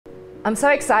I'm so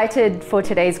excited for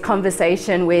today's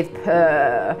conversation with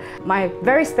Purr. My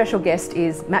very special guest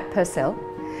is Matt Purcell.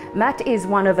 Matt is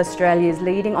one of Australia's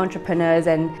leading entrepreneurs,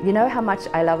 and you know how much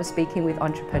I love speaking with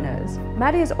entrepreneurs.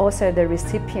 Matt is also the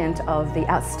recipient of the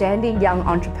Outstanding Young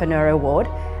Entrepreneur Award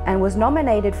and was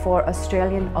nominated for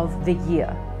Australian of the Year.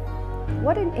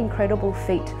 What an incredible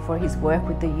feat for his work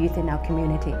with the youth in our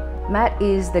community. Matt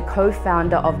is the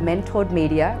co-founder of Mentored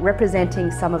Media, representing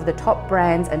some of the top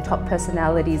brands and top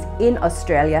personalities in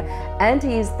Australia, and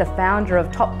he is the founder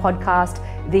of top podcast,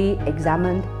 The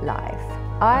Examined Life.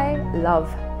 I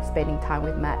love spending time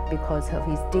with Matt because of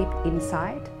his deep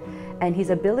insight and his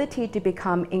ability to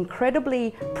become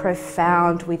incredibly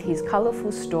profound with his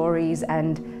colourful stories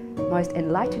and most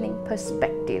enlightening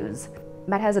perspectives.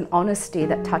 Matt has an honesty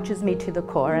that touches me to the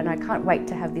core, and I can't wait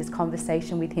to have this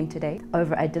conversation with him today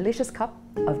over a delicious cup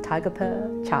of Tiger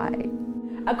Purrr Chai.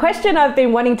 A question I've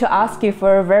been wanting to ask you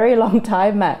for a very long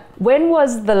time, Matt. When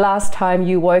was the last time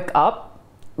you woke up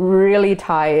really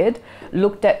tired,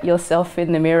 looked at yourself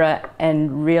in the mirror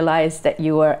and realized that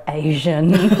you were Asian?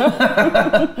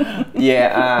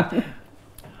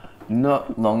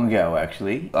 Not long ago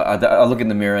actually. I look in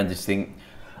the mirror and just think,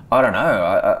 I don't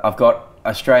know, I've got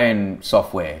Australian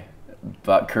software,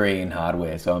 but Korean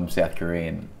hardware, so I'm South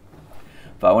Korean.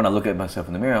 But when I look at myself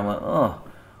in the mirror, I'm like, oh,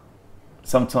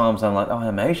 sometimes I'm like, oh,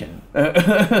 I'm Asian.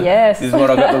 Yes. This is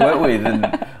what I've got to work with,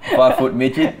 and 5 foot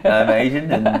midget, I'm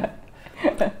Asian.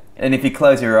 And if you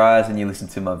close your eyes and you listen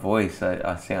to my voice,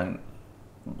 I sound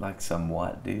like some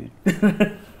white dude.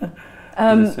 I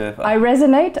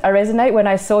resonate when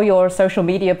I saw your social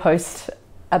media post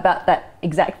about that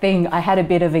exact thing. I had a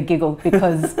bit of a giggle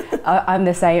because I'm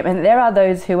the same, and there are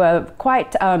those who are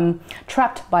quite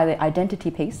trapped by the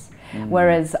identity piece,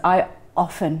 whereas I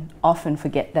often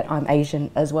forget that I'm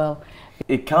Asian as well.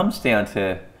 It comes down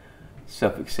to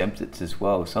self-acceptance as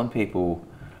well. Some people,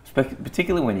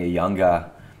 particularly when you're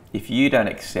younger, if you don't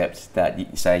accept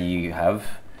that, say you have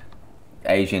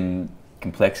Asian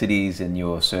complexities and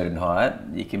you're a certain height,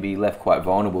 you can be left quite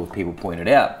vulnerable if people point it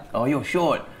out. Oh, you're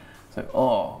short. So,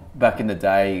 oh, back in the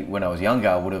day when I was younger,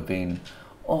 I would have been,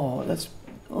 oh,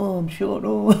 I'm short.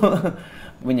 Oh.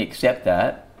 When you accept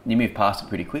that, you move past it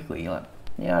pretty quickly. You're like,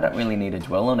 yeah, I don't really need to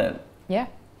dwell on it. Yeah.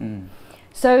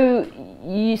 So,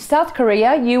 South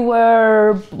Korea, you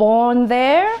were born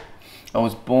there? I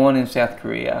was born in South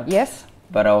Korea. Yes.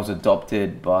 But I was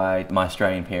adopted by my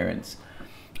Australian parents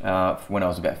when I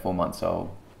was about 4 months old.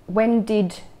 When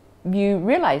did you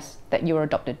realise that you were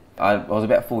adopted? I was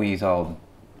about 4 years old.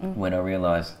 When I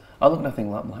realised I look nothing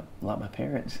like my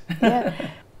parents. Yeah.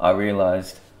 I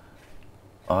realised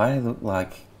I look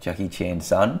like Jackie Chan's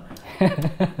son,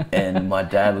 and my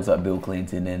dad looks like Bill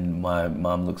Clinton, and my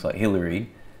mum looks like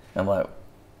Hillary. I'm like,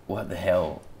 what the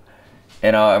hell?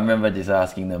 And I remember just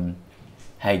asking them,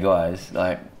 hey guys,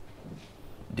 like,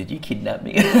 did you kidnap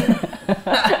me?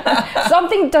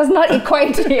 Something does not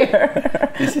equate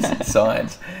here. This isn't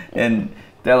science. And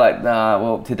they're like, nah,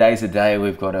 well, today's the day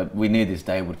we knew this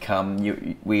day would come.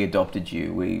 We adopted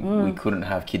you. We couldn't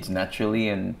have kids naturally,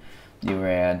 and you were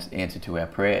our answer to our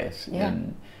prayers. Yeah.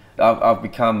 And I've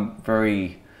become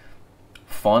very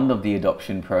fond of the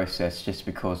adoption process just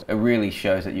because it really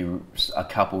shows that a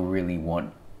couple really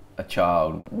want a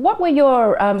child. What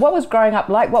was growing up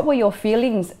like? What were your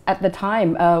feelings at the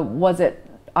time? Was it,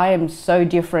 I am so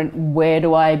different, where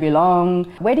do I belong?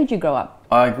 Where did you grow up?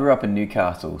 I grew up in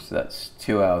Newcastle, so that's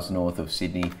 2 hours north of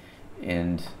Sydney,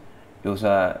 and it's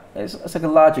like a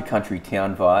larger country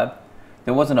town vibe.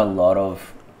 There wasn't a lot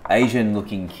of Asian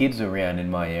looking kids around in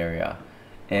my area,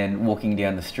 and walking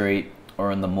down the street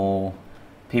or in the mall,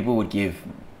 people would give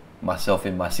myself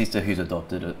and my sister, who's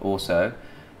adopted also,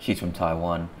 she's from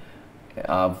Taiwan,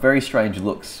 very strange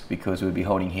looks because we'd be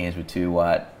holding hands with two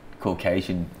white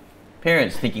Caucasian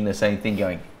parents thinking the same thing,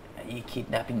 going, are you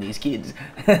kidnapping these kids?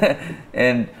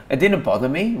 And it didn't bother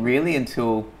me really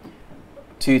until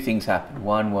two things happened.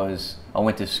 One was I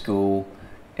went to school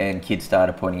and kids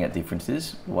started pointing out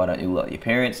differences. Why don't you look like your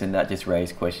parents? And that just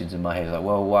raised questions in my head, like,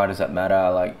 well, why does that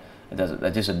matter? Like,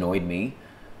 that just annoyed me.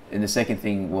 And the second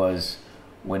thing was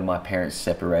when my parents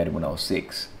separated when I was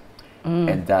 6.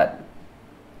 And that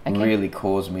really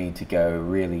caused me to go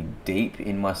really deep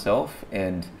in myself,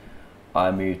 and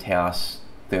I moved house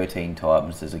 13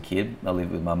 times as a kid. I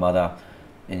lived with my mother,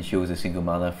 and she was a single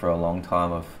mother for a long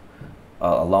time,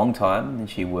 and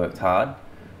she worked hard.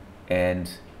 And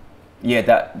yeah,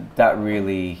 that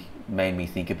really made me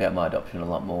think about my adoption a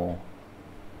lot more.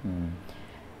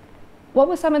 What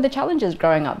were some of the challenges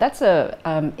growing up? That's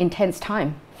a intense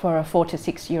time for a 4 to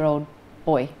 6 year old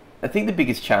boy. I think the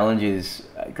biggest challenges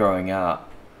growing up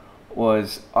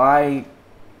was I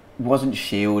wasn't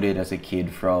shielded as a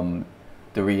kid from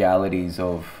the realities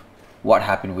of what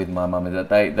happened with my mum, and that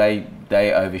they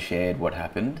overshared what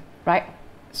happened. Right.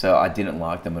 So I didn't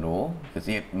like them at all,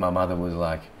 because my mother was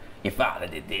like, your father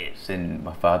did this, and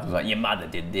my father was like, your mother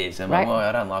did this. And I'm like, well,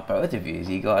 I don't like both of you.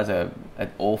 You guys are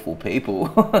awful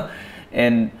people.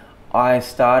 And I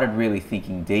started really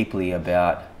thinking deeply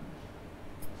about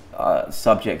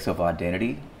subjects of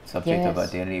identity.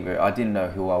 Where I didn't know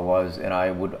who I was, and I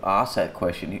would ask that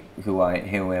question, who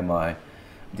am I, at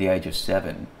the age of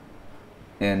 7.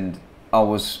 And I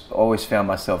always found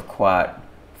myself quite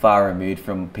far removed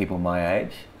from people my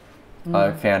age.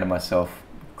 I found myself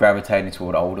gravitating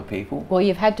toward older people. Well,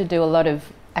 you've had to do a lot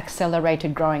of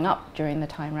accelerated growing up during the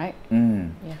time, right? Yeah.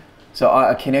 So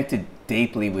I connected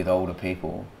deeply with older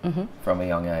people from a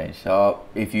young age. So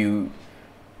if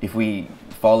we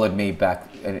followed me back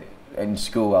in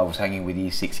school, I was hanging with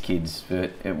year 6 kids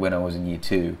when I was in year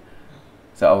 2.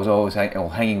 So I was always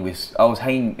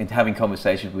hanging and having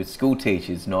conversations with school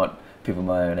teachers, not people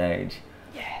my own age.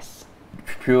 Yes.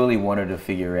 Purely wanted to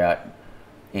figure out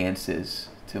answers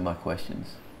to my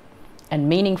questions. And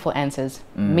meaningful answers,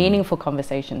 meaningful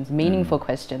conversations, meaningful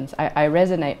questions. I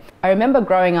resonate. I remember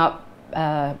growing up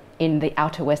in the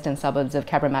outer western suburbs of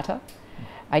Cabramatta.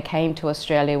 I came to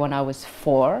Australia when I was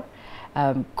 4.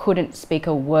 Couldn't speak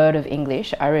a word of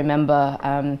English. I remember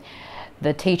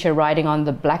the teacher writing on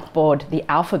the blackboard the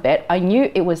alphabet. I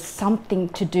knew it was something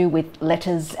to do with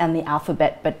letters and the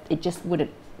alphabet, but it just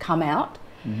wouldn't come out.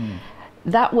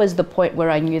 That was the point where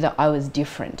I knew that I was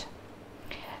different.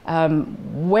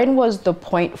 When was the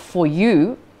point for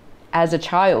you as a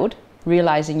child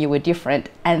realizing you were different?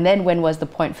 And then when was the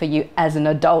point for you as an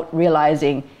adult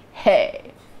realizing,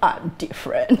 hey, I'm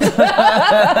different?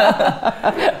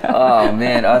 Oh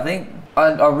man, I think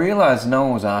I realized no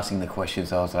one was asking the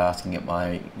questions I was asking at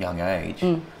my young age.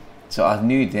 So I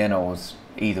knew then I was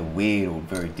either weird or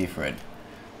very different.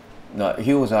 No,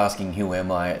 he was asking, who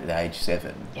am I at the age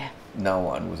 7? Yeah. No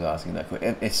one was asking that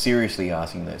question. It's seriously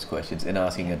asking those questions and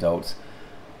asking adults,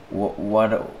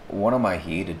 what am I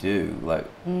here to do? Like,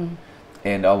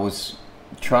 and I was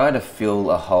trying to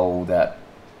fill a hole that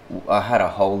I had a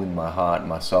hole in my heart and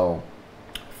my soul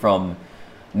from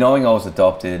knowing I was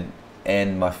adopted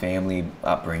and my family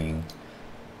upbringing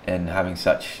and having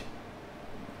such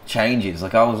changes.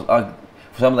 Like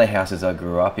some of the houses I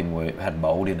grew up in had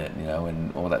mold in it,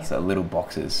 and all that sort of little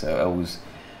boxes. So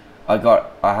I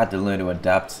had to learn to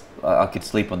adapt. I could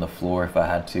sleep on the floor if I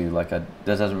had to. That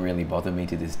doesn't really bother me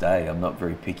to this day. I'm not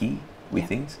very picky with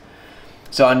things.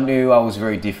 So I knew I was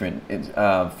very different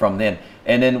from then.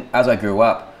 And then as I grew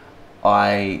up,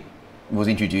 I was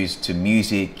introduced to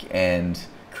music and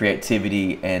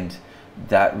creativity, and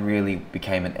that really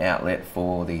became an outlet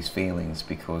for these feelings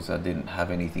because I didn't have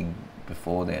anything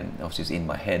before then. I was just in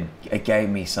my head. It gave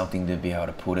me something to be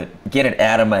able to get it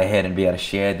out of my head and be able to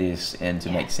share this and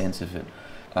to make sense of it.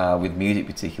 With music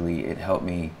particularly, it helped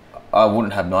me. I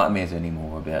wouldn't have nightmares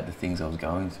anymore about the things I was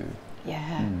going through.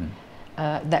 Yeah.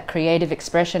 That creative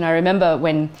expression. I remember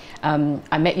when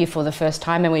I met you for the first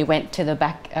time and we went to the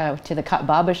back to the cut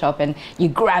barbershop and you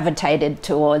gravitated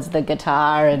towards the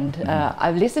guitar, and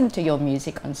I've listened to your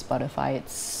music on Spotify.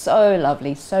 It's so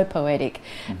lovely, so poetic,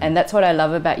 and that's what I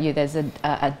love about you. There's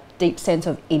a deep sense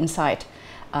of insight,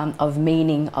 of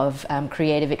meaning, of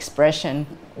creative expression.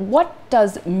 What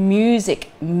does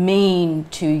music mean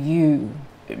to you?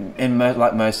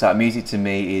 Like most art, music to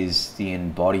me is the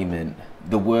embodiment,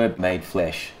 the word made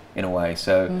flesh in a way.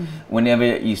 So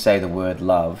whenever you say the word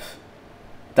love,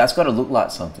 that's got to look like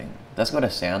something. That's got to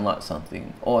sound like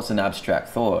something. Or it's an abstract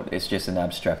thought. It's just an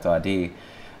abstract idea.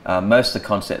 Most of the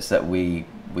concepts that we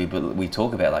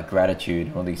talk about, like gratitude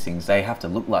and all these things, they have to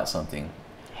look like something.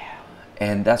 Yeah.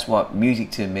 And that's what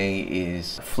music to me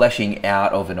is, fleshing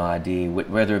out of an idea,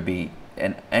 whether it be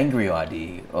an angry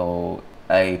idea or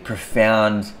a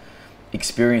profound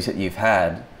experience that you've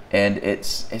had. And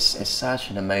it's such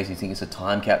an amazing thing. It's a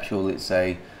time capsule. It's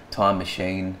a time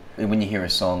machine. When you hear a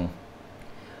song,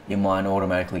 your mind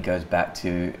automatically goes back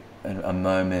to a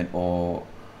moment or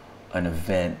an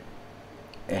event,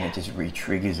 and it just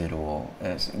re-triggers it all.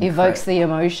 And evokes the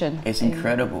emotion. It's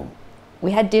incredible. We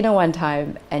had dinner one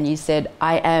time and you said,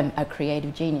 I am a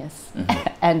creative genius.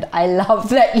 And I love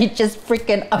that you just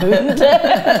freaking owned it.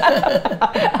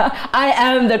 I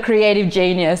am the creative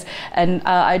genius. And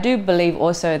I do believe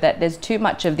also that there's too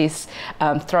much of this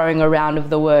throwing around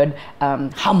of the word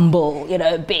humble,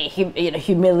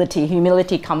 humility.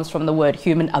 Humility comes from the word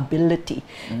human ability.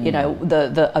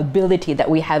 The ability that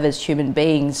we have as human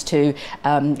beings to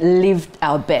live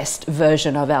our best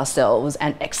version of ourselves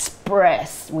and express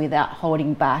express without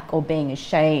holding back or being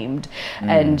ashamed.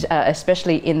 And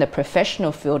especially in the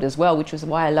professional field as well, which is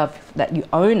why I love that you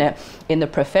own it in the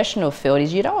professional field,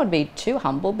 is you don't want to be too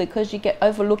humble because you get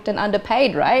overlooked and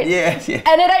underpaid, right? Yeah.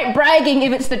 And it ain't bragging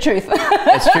if it's the truth.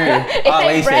 It's true.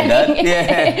 Ali said that.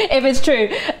 Yeah. If it's true.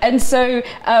 And so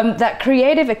that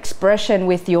creative expression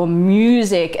with your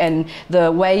music and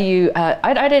the way you,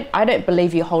 I don't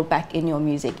believe you hold back in your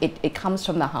music. It comes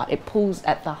from the heart. It pulls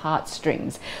at the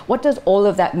heartstrings. What does all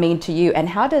of that mean to you, and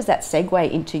how does that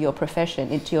segue into your profession,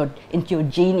 into your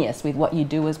genius with what you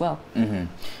do as well?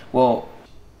 Well,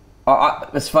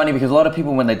 it's funny because a lot of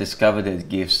people, when they discover their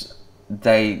gifts,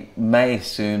 they may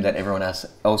assume that everyone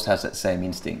else has that same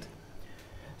instinct.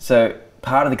 So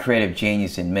part of the creative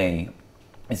genius in me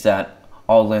is that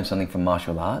I'll learn something from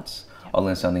martial arts, I'll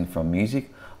learn something from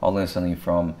music, I'll learn something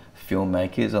from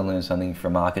filmmakers, I'll learn something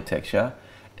from architecture,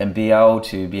 and be able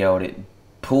to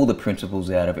pull the principles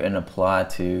out of it and apply it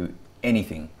to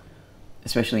anything,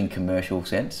 especially in commercial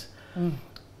sense.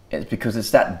 It's because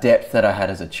it's that depth that I had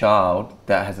as a child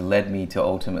that has led me to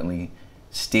ultimately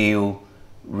steal,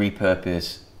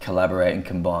 repurpose, collaborate and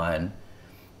combine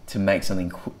to make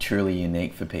something truly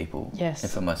unique for people and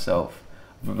for myself,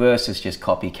 versus just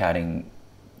copycatting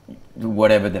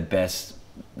whatever the best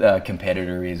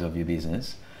competitor is of your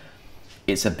business.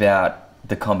 It's about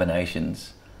the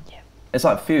combinations. It's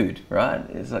like food, right?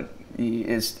 It's like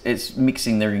it's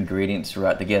mixing their ingredients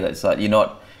right together. It's like you're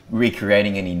not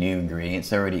recreating any new ingredients;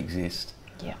 they already exist.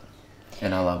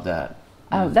 And I love that.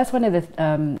 That's one of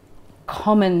the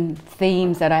common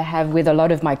themes that I have with a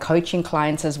lot of my coaching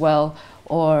clients as well,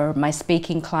 or my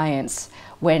speaking clients,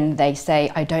 when they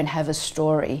say, I don't have a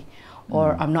story,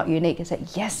 or I'm not unique. I say,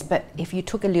 yes, but if you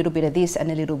took a little bit of this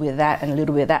and a little bit of that and a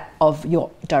little bit of that of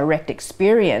your direct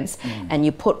experience, and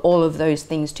you put all of those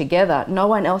things together, no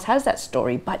one else has that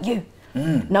story but you.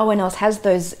 No one else has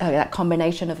those that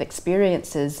combination of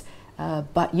experiences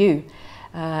but you.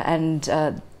 And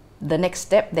the next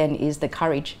step then is the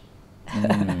courage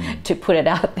to put it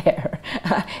out there.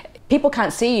 People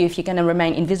can't see you if you're going to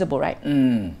remain invisible, right?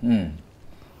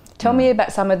 Tell me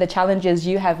about some of the challenges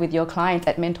you have with your clients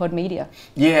at Mentored Media.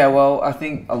 Yeah, well, I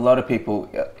think a lot of people,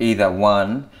 either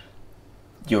one,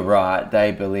 you're right,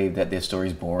 they believe that their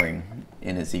story's boring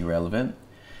and it's irrelevant.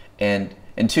 And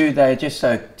two, they're just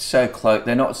so close,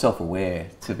 they're not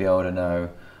self-aware to be able to know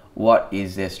what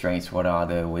is their strengths, what are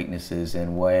their weaknesses,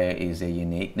 and where is their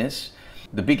uniqueness.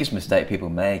 The biggest mistake people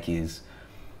make is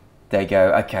they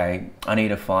go, okay, I need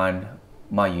to find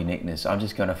my uniqueness. I'm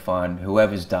just going to find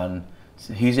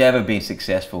who's ever been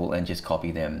successful and just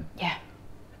copy them.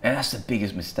 And that's the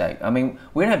biggest mistake. I mean,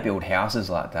 we don't build houses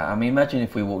like that. I mean, imagine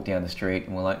if we walk down the street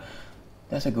and we're like,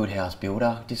 that's a good house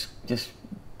builder. Just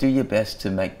do your best to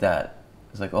make that.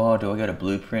 It's like, oh, do I go to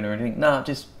Blueprint or anything? No,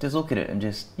 just look at it and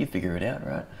you figure it out,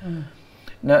 right?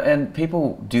 No, and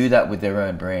people do that with their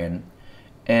own brand.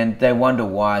 And they wonder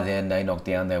why then they knock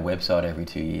down their website every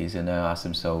 2 years and they ask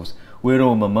themselves, where'd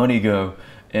all my money go?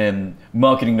 And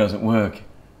marketing doesn't work.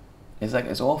 It's like,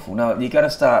 it's awful. No, you got to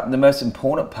start. The most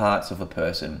important parts of a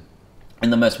person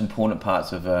and the most important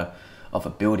parts of a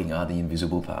building are the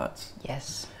invisible parts.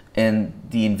 And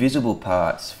the invisible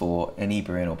parts for any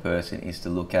brand or person is to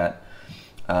look at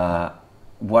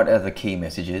what are the key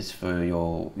messages for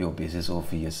your business or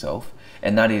for yourself.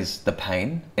 And that is the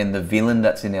pain and the villain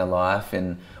that's in our life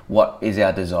and what is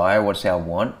our desire, what's our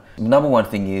want. Number one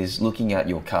thing is looking at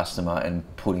your customer and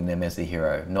putting them as the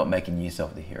hero, not making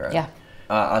yourself the hero.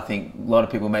 I think a lot of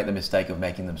people make the mistake of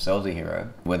making themselves a hero,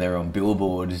 where they're on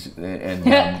billboards and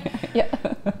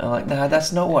I'm like, no,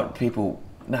 that's not what people,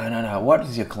 no. What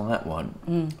does your client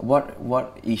want?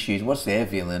 What issues, what's their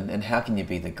villain, and how can you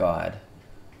be the guide?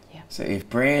 So if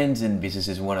brands and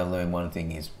businesses want to learn one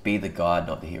thing is be the guide,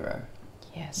 not the hero.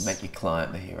 Make your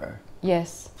client the hero.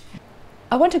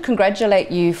 I want to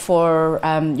congratulate you for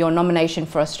your nomination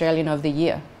for Australian of the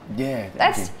Year.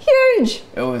 That's huge.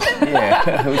 It was,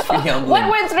 it was pretty humbling. What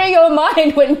went through your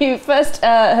mind when you first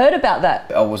heard about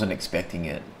that? I wasn't expecting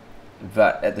it,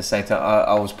 but at the same time,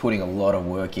 I was putting a lot of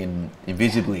work in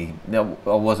invisibly. No,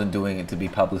 I wasn't doing it to be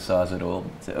publicised at all.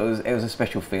 So it was a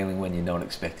special feeling when you're not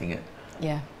expecting it.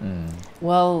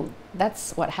 Well,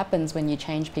 that's what happens when you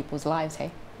change people's lives,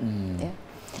 hey?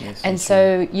 And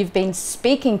so you've been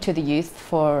speaking to the youth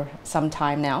for some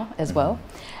time now as well.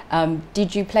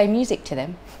 Did you play music to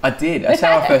them? I did. That's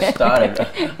how I first started.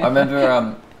 I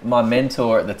remember my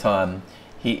mentor at the time,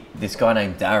 this guy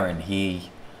named Darren,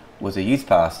 he was a youth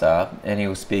pastor and he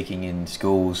was speaking in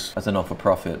schools as a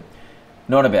not-for-profit,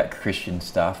 not about Christian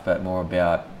stuff, but more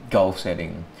about goal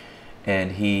setting.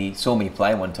 And he saw me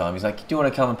play one time. He's like, do you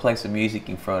want to come and play some music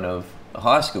in front of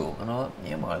high school. And I thought,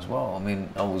 yeah, might as well. I mean,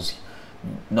 I was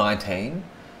 19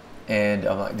 and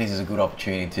I'm like, this is a good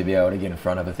opportunity to be able to get in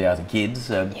front of 1,000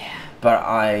 kids.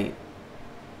 But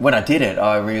when I did it,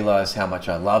 I realised how much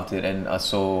I loved it, and I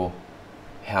saw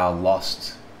how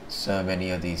lost so many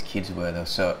of these kids were. They were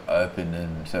so open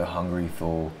and so hungry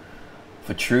for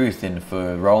truth and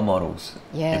for role models,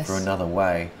 and for another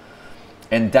way.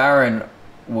 And Darren,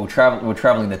 we were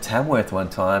traveling to Tamworth one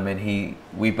time, and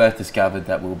we both discovered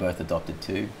that we were both adopted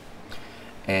too.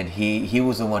 And he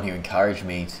was the one who encouraged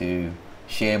me to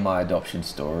share my adoption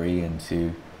story and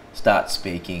to start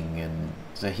speaking. And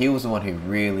so he was the one who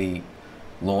really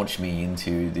launched me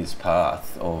into this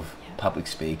path of public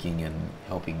speaking and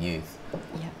helping youth.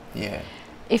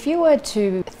 If you were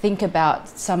to think about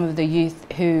some of the youth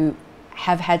who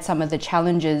have had some of the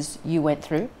challenges you went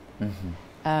through,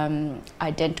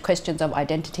 questions of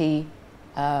identity,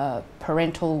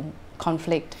 parental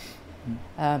conflict,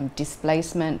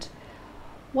 displacement,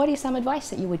 what is some advice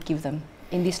that you would give them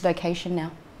in this location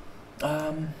now?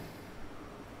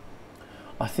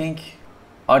 I think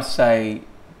I'd say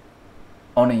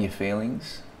honour your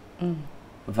feelings,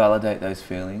 validate those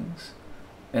feelings,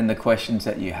 and the questions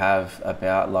that you have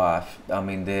about life. I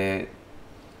mean, they're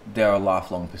a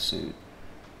lifelong pursuit.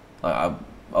 I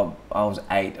was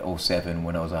 8 or 7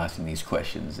 when I was asking these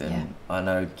questions, and I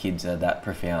know kids are that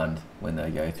profound when they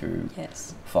go through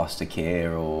foster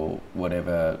care or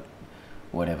whatever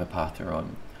path they're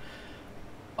on.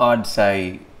 I'd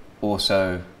say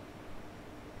also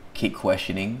keep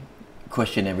question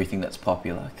everything that's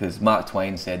popular, because Mark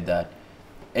Twain said that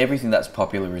everything that's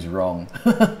popular is wrong.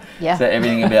 So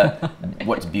everything about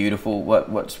what's beautiful,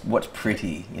 what's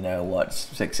pretty, what's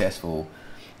successful,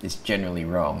 is generally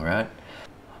wrong, right?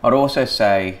 I'd also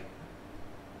say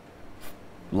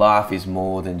life is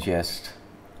more than just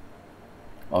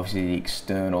obviously the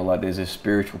external. Like, there's a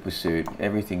spiritual pursuit.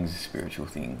 Everything's a spiritual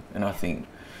thing, and I think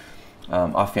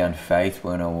I found faith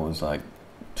when I was like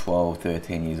 12,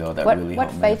 13 years old. That really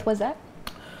helped me. What faith was that?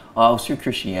 I was through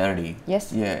Christianity.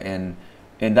 Yes. Yeah, and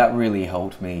that really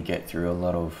helped me get through a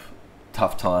lot of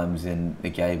tough times, and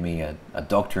it gave me a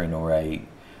doctrine or a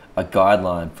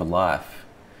guideline for life.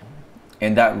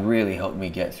 And that really helped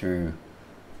me get through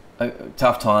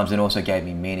tough times, and also gave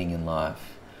me meaning in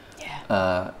life.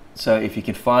 So if you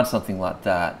can find something like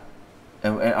that,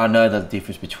 and I know the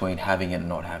difference between having it and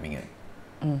not having it.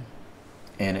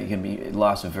 And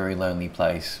life's a very lonely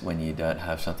place when you don't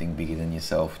have something bigger than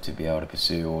yourself to be able to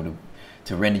pursue or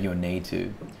to render your need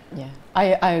to.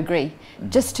 I agree.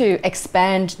 Just to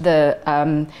expand the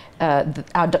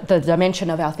dimension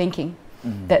of our thinking,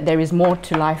 that there is more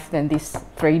to life than this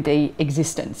 3D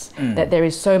existence, that there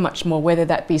is so much more, whether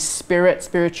that be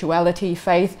spirituality,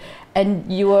 faith.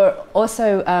 And you were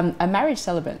also a marriage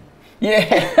celebrant.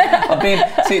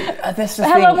 That's the thing.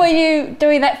 How long were you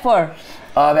doing that for?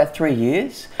 About 3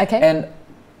 years. Okay. And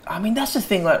I mean, that's the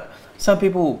thing, like, some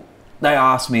people, they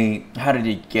ask me, how did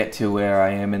you get to where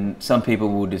I am? And some people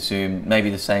would assume maybe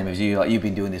the same as you, like, you've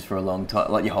been doing this for a long time,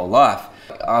 like your whole life.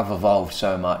 I've evolved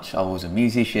so much. I was a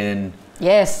musician.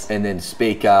 Yes. And then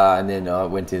speaker, and then I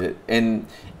went to it. And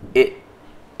it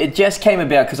just came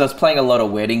about because I was playing a lot of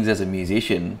weddings as a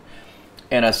musician.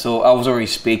 And I was already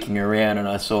speaking around, and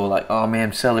I saw, like, oh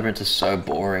man, celebrants are so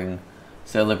boring.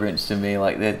 Celebrants to me,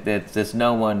 like, there's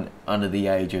no one under the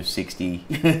age of 60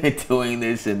 doing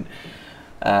this. And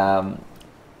I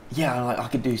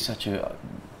could do such a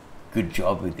good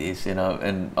job with this, and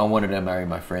I wanted to marry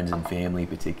my friends and family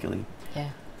particularly.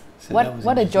 So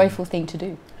what a joyful thing to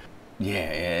do.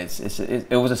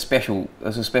 It was a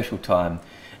special time.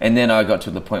 And then I got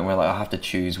to the point where, like, I have to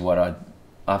choose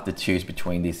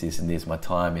between this and this. My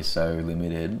time is so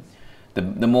limited.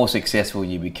 The more successful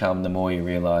you become, the more you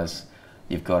realise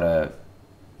you've got to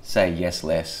say yes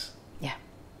less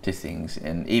to things,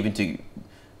 and even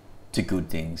to good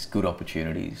things, good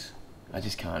opportunities. I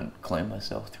just can't claim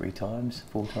myself 3 times,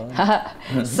 4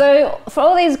 times. So for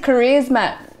all these careers,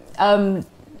 Matt,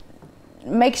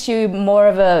 makes you more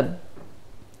of a,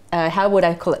 how would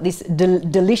I call it, these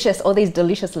delicious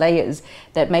layers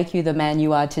that make you the man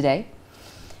you are today.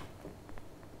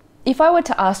 If I were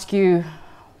to ask you,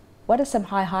 what are some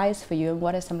high highs for you and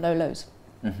what are some low lows?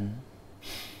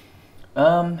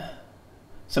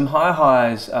 Some high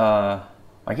highs are,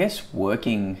 I guess,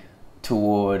 working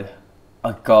toward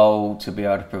a goal to be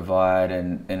able to provide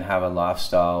and have a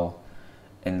lifestyle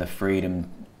and the freedom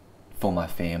for my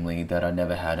family that I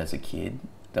never had as a kid.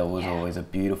 That was always a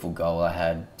beautiful goal I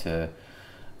had to.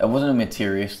 It wasn't a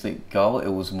materialistic goal, it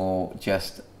was more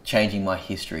just changing my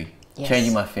history,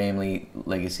 changing my family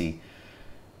legacy.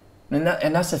 And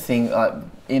that's the thing.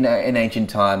 In ancient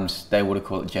times, they would have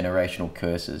called it generational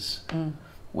curses,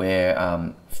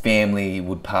 where family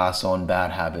would pass on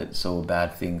bad habits or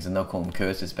bad things, and they'll call them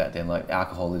curses back then, like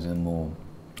alcoholism or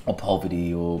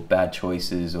poverty or bad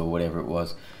choices or whatever it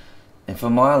was. And for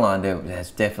my line, there has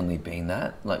definitely been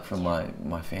that, like from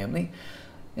my family,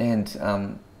 and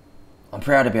I'm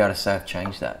proud to be able to say I've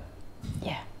changed that.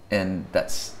 Yeah. And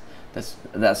that's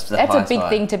a big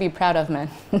thing to be proud of, man.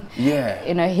 Yeah.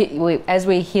 You know, as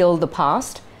we heal the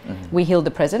past, we heal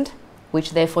the present,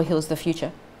 which therefore heals the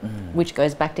future, which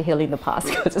goes back to healing the past,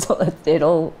 because it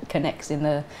all connects in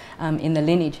the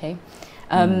lineage. Hey,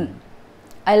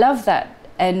 I love that.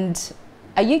 And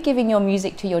are you giving your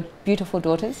music to your beautiful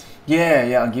daughters?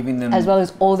 Yeah, I'm giving them, as well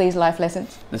as all these life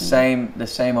lessons. The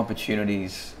same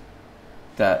opportunities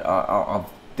that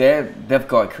they've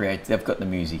got the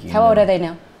music in How old are they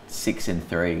now? 6 and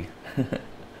 3.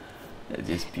 They're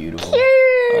just beautiful. Cute!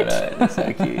 I know, they're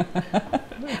so cute.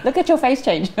 Look at your face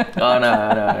change. I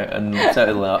know. I'm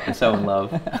so in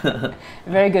love.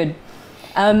 Very good.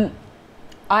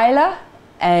 Isla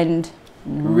and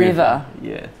River.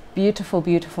 Yeah. Beautiful,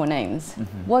 beautiful names.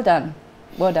 Well done.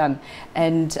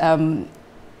 And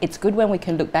it's good when we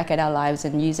can look back at our lives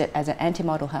and use it as an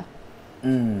anti-model, huh?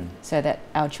 So that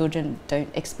our children don't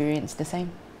experience the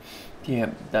same.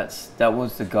 Yeah, that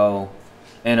was the goal,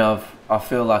 and I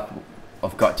feel like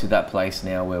I've got to that place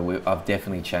now where I've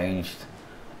definitely changed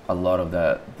a lot of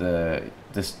the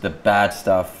bad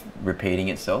stuff repeating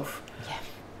itself. Yeah.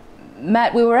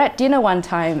 Matt, we were at dinner one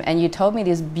time and you told me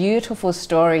this beautiful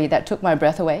story that took my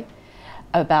breath away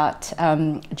about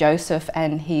Joseph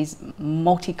and his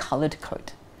multicolored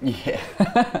coat. Yeah.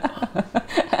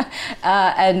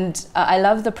 And I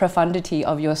love the profundity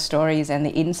of your stories and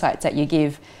the insights that you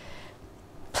give.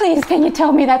 Please, can you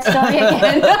tell me that story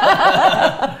again?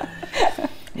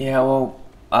 Yeah, well,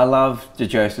 I love the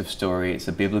Joseph story. It's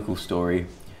a biblical story,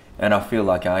 and I feel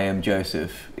like I am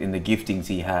Joseph in the giftings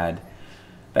he had.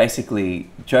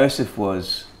 Basically, Joseph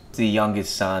was the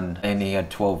youngest son, and he had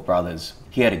 12 brothers.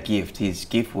 He had a gift. His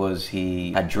gift was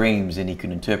he had dreams, and he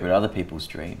could interpret other people's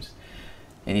dreams.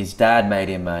 And his dad made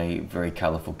him a very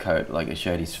colourful coat, like it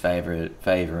showed his favour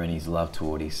and his love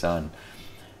toward his son.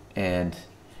 And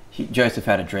Joseph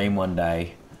had a dream one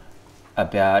day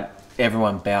about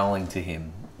everyone bowing to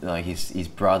him, like his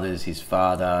brothers, his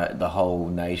father, the whole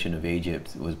nation of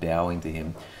Egypt was bowing to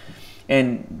him.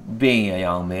 And being a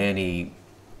young man, he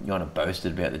kind of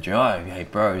boasted about the dream. Oh, hey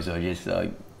bros, I just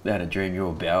had a dream you're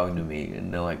all bowing to me.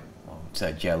 And they're like, oh, I'm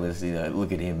so jealous. You know,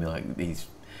 look at him, like he's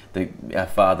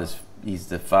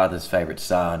the father's favourite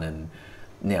son, and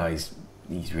now he's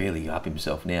really up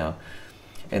himself now.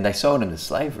 And they sold him to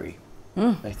slavery.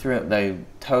 They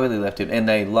totally left him, and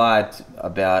they lied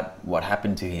about what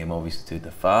happened to him, obviously, to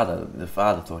the father. The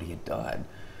father thought he had died.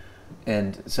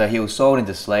 And so he was sold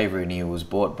into slavery, and he was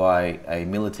bought by a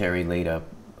military leader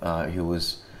who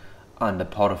was under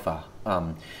Potiphar.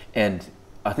 And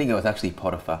I think it was actually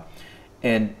Potiphar.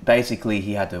 And basically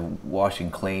he had to wash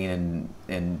and clean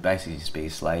and basically just be a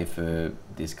slave for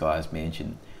this guy's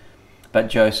mansion. But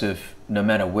Joseph, no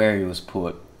matter where he was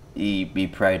put, he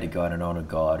prayed to God and honoured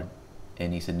God.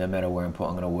 And he said, no matter where I'm put,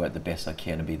 I'm going to work the best I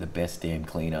can to be the best damn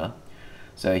cleaner.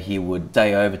 So he would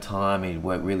stay overtime, he'd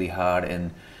work really hard,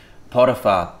 and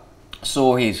Potiphar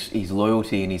saw his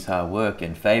loyalty and his hard work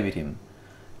and favoured him.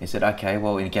 He said, okay,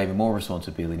 well, and he gave him more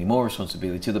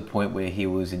responsibility to the point where he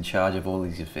was in charge of all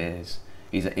his affairs,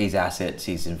 his assets,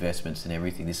 his investments and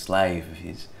everything, this slave of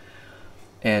his.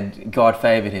 And God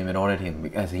favoured him and honoured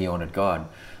him as he honoured God.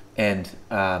 And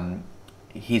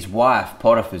his wife,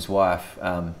 Potiphar's wife,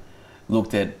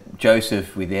 looked at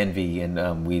Joseph with envy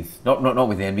and with not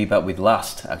with envy, but with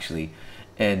lust actually,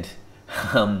 and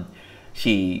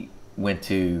she went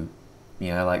to,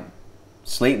 like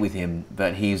sleep with him,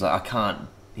 but he was like, I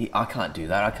can't do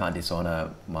that. I can't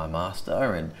dishonor my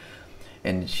master,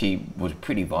 and she was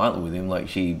pretty violent with him. Like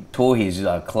she tore his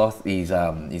cloth, his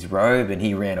robe, and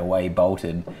he ran away,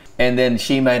 bolted. And then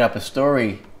she made up a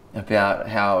story about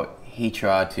how he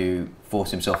tried to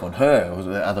force himself on her, or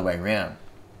the other way around.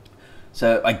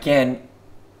 So again,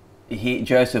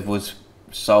 Joseph was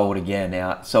sold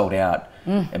out,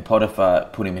 and Potiphar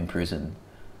put him in prison.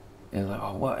 And like,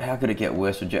 oh, what? How could it get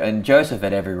worse for Joseph? And Joseph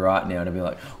had every right now to be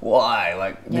like, why?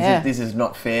 Like this is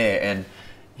not fair. And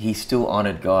he still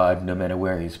honoured God no matter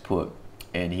where he's put.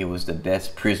 And he was the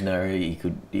best prisoner he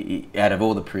could out of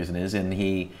all the prisoners. And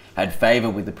he had favour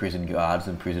with the prison guards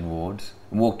and prison wards.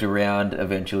 Walked around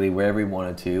eventually wherever he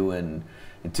wanted to, and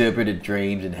interpreted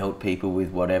dreams and helped people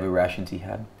with whatever rations he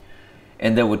had.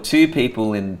 And there were two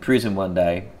people in prison one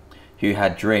day who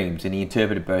had dreams, and he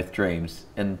interpreted both dreams.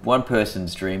 And one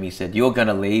person's dream, he said, "You're going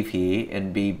to leave here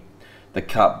and be the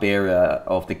cupbearer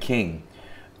of the king.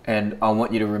 And I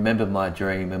want you to remember my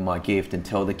dream and my gift and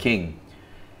tell the king."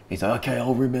 He's like, "Okay,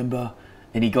 I'll remember."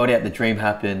 And he got out, the dream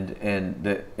happened,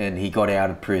 and he got out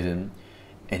of prison,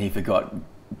 and he forgot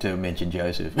to mention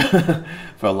Joseph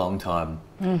for a long time,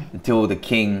 until the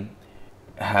king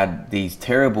had these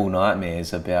terrible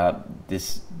nightmares about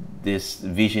this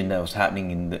vision that was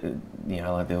happening in the, you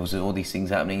know, like there was all these things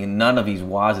happening, and none of his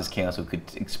wisest counsel could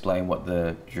explain what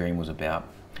the dream was about.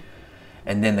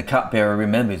 And then the cupbearer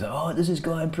remembers, "Oh, there's this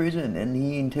guy in prison, and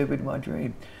he interpreted my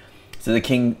dream." So the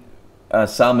king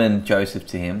summoned Joseph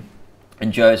to him,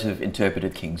 and Joseph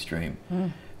interpreted King's dream.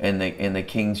 And the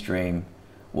King's dream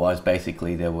was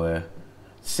basically there were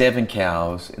 7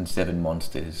 cows and 7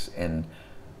 monsters, and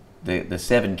the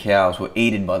 7 cows were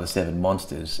eaten by the 7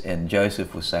 monsters. And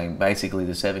Joseph was saying basically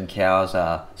the 7 cows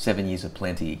are 7 years of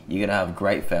plenty. You're gonna have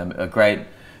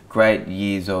great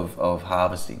years of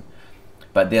harvesting.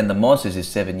 But then the monsters is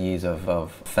 7 years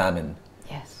of famine.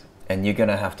 Yes. And you're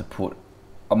gonna have to put,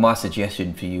 my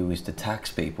suggestion for you is to tax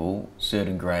people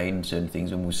certain grain and certain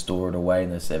things, and we'll store it away in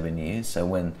the 7 years. So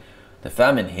when the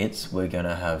famine hits, we're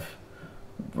gonna have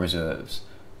reserves.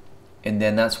 And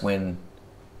then that's when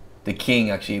the king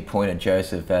actually appointed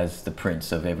Joseph as the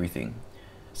prince of everything.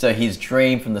 So his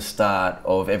dream from the start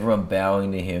of everyone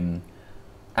bowing to him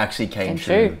actually came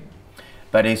true.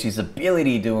 But it's his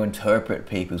ability to interpret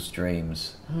people's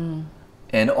dreams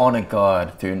and honor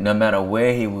God through, no matter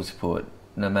where he was put,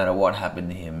 no matter what happened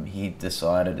to him, he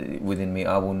decided within me,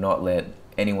 I will not let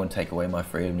anyone take away my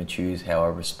freedom to choose how I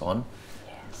respond.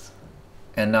 Yes.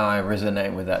 And now I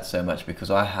resonate with that so much because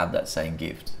I have that same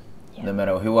gift. Yeah. No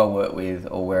matter who I work with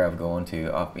or where I've gone to,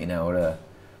 I've been able to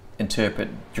interpret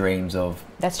dreams of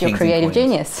That's your creative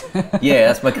genius. Yeah,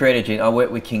 that's my creative genius. I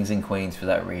work with kings and queens for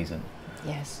that reason.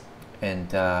 Yes. And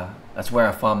that's where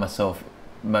I find myself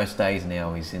most days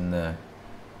now, is in the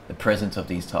presence of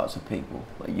these types of people.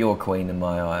 Like, you're a queen in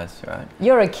my eyes, right?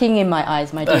 You're a king in my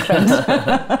eyes, my dear friend.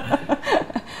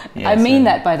 I mean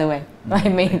that, by the way. I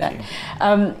mean that.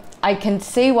 I can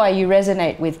see why you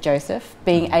resonate with Joseph,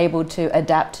 being able to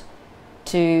adapt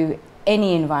to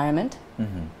any environment,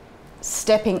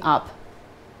 stepping up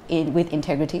with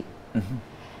integrity,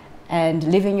 and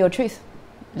living your truth,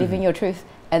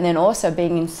 and then also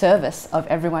being in service of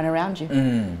everyone around you.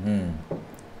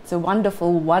 It's a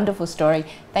wonderful, wonderful story.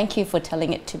 Thank you for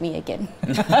telling it to me again.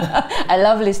 I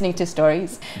love listening to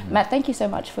stories. Matt, thank you so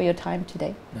much for your time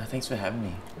today. No, thanks for having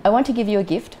me. I want to give you a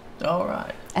gift. All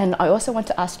right. And I also want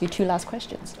to ask you 2 last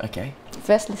questions. Okay.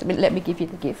 First, let me give you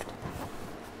the gift.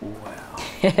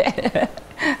 Wow.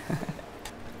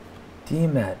 Dear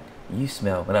Matt, you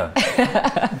smell... No.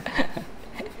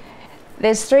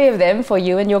 There's 3 of them for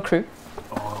you and your crew.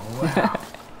 Oh, wow.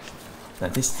 Now,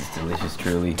 this is delicious,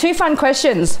 truly. 2 fun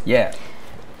questions. Yeah.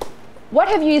 What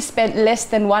have you spent less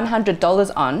than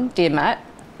 $100 on, dear Matt,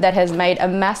 that has made a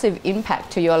massive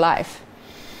impact to your life?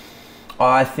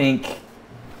 I think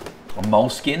a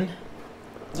moleskin.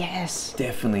 Yes.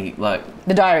 Definitely, like...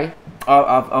 The diary.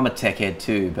 I'm a tech head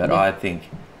too, but I think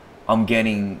I'm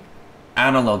getting...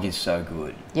 Analog is so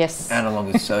good. Yes.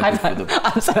 Analog is so good for the...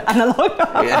 I'm so analog.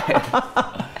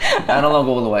 Yeah. Analog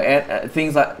all the way. And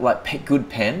things like good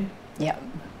pen. Yeah.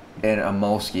 And a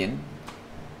moleskin.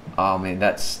 Oh man,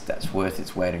 that's worth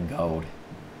its weight in gold.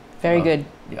 Very good.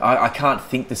 Yeah, I can't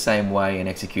think the same way and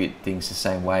execute things the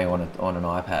same way on an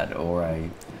iPad or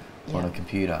on a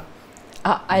computer.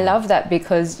 I love that,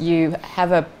 because you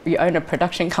own a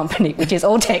production company, which is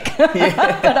all tech,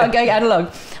 but I'm going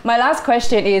analog. My last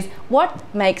question is, what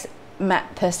makes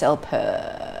Matt Purcell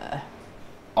purr?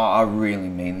 I really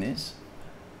mean this.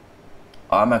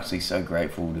 I'm actually so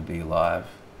grateful to be alive.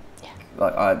 Yeah.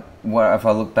 Like if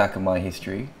I look back at my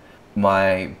history,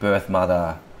 my birth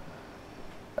mother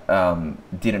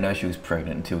didn't know she was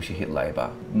pregnant until she hit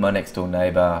labour. My next door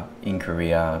neighbour in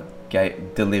Korea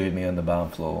delivered me on the barn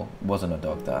floor, wasn't a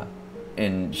doctor,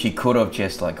 and she could have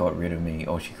just got rid of me,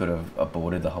 or she could have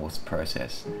aborted the whole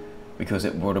process, because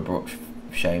it would have brought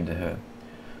shame to her.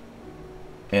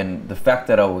 And the fact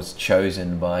that I was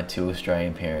chosen by 2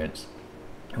 Australian parents,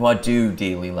 who I do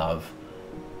dearly love,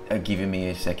 are giving me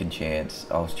a second chance,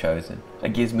 I was chosen.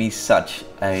 It gives me such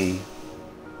a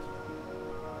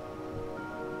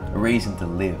reason to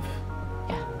live.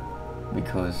 Yeah.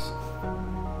 Because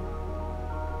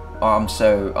I'm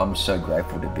so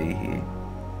grateful to be here.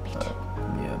 Me too.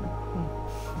 Yeah.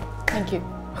 Thank you.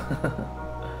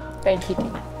 Thank you.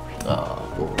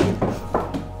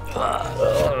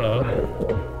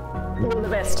 You're the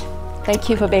best. Thank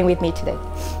you for being with me today.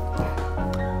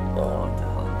 Oh,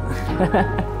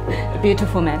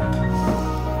 Beautiful man.